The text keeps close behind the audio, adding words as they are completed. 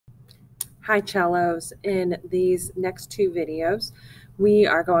Hi Cellos. In these next two videos, we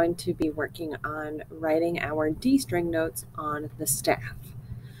are going to be working on writing our D string notes on the staff.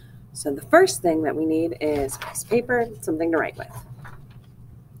 So the first thing that we need is a piece of paper, something to write with.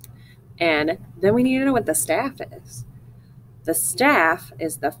 And then we need to know what the staff is. The staff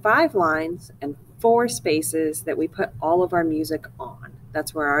is the 5 lines and 4 spaces that we put all of our music on.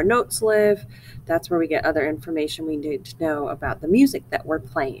 That's where our notes live. That's where we get other information we need to know about the music that we're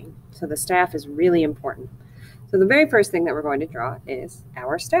playing. So the staff is really important. So the very first thing that we're going to draw is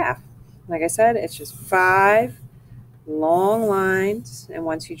our staff. Like I said, it's just 5 long lines. And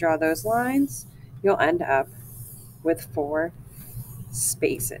once you draw those lines, you'll end up with 4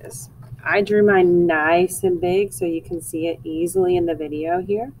 spaces. I drew mine nice and big so you can see it easily in the video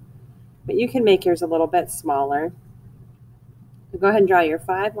here, but you can make yours a little bit smaller. So go ahead and draw your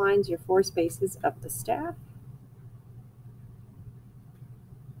 5 lines, your 4 spaces of the staff.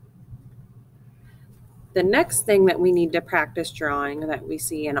 The next thing that we need to practice drawing that we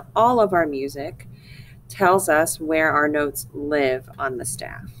see in all of our music tells us where our notes live on the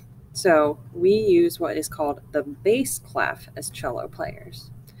staff. So we use what is called the bass clef as cello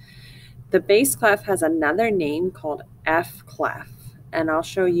players. The bass clef has another name called F clef, and I'll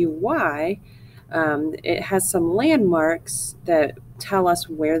show you why. It has some landmarks that tell us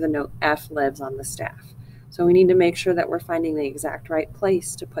where the note F lives on the staff. So we need to make sure that we're finding the exact right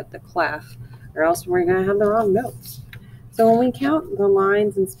place to put the clef, or else we're going to have the wrong notes. So when we count the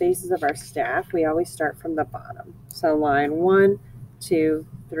lines and spaces of our staff, we always start from the bottom. So line 1, 2,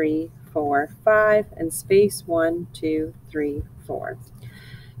 3, 4, 5, and space 1, 2, 3, 4.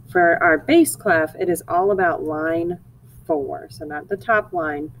 For our bass clef, it is all about line 4. So not the top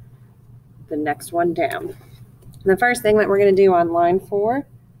line, the next one down. The first thing that we're going to do on line 4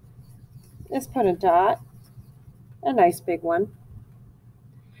 is put a dot, a nice big one.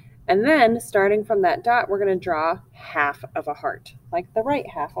 And then starting from that dot, we're going to draw half of a heart, like the right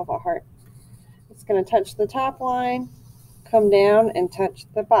half of a heart. It's going to touch the top line, come down and touch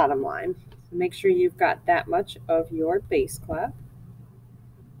the bottom line. So make sure you've got that much of your bass clef.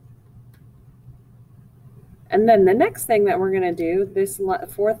 And then the next thing that we're going to do, this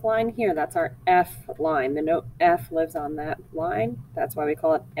 4th line here, that's our F line. The note F lives on that line. That's why we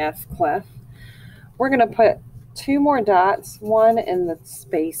call it F clef. We're going to put 2 more dots, one in the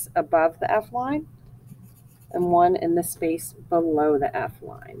space above the F line and one in the space below the F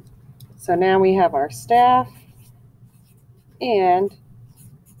line. So now we have our staff and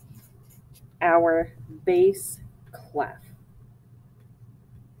our bass clef.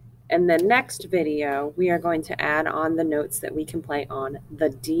 In the next video, we are going to add on the notes that we can play on the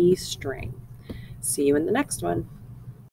D string. See you in the next one.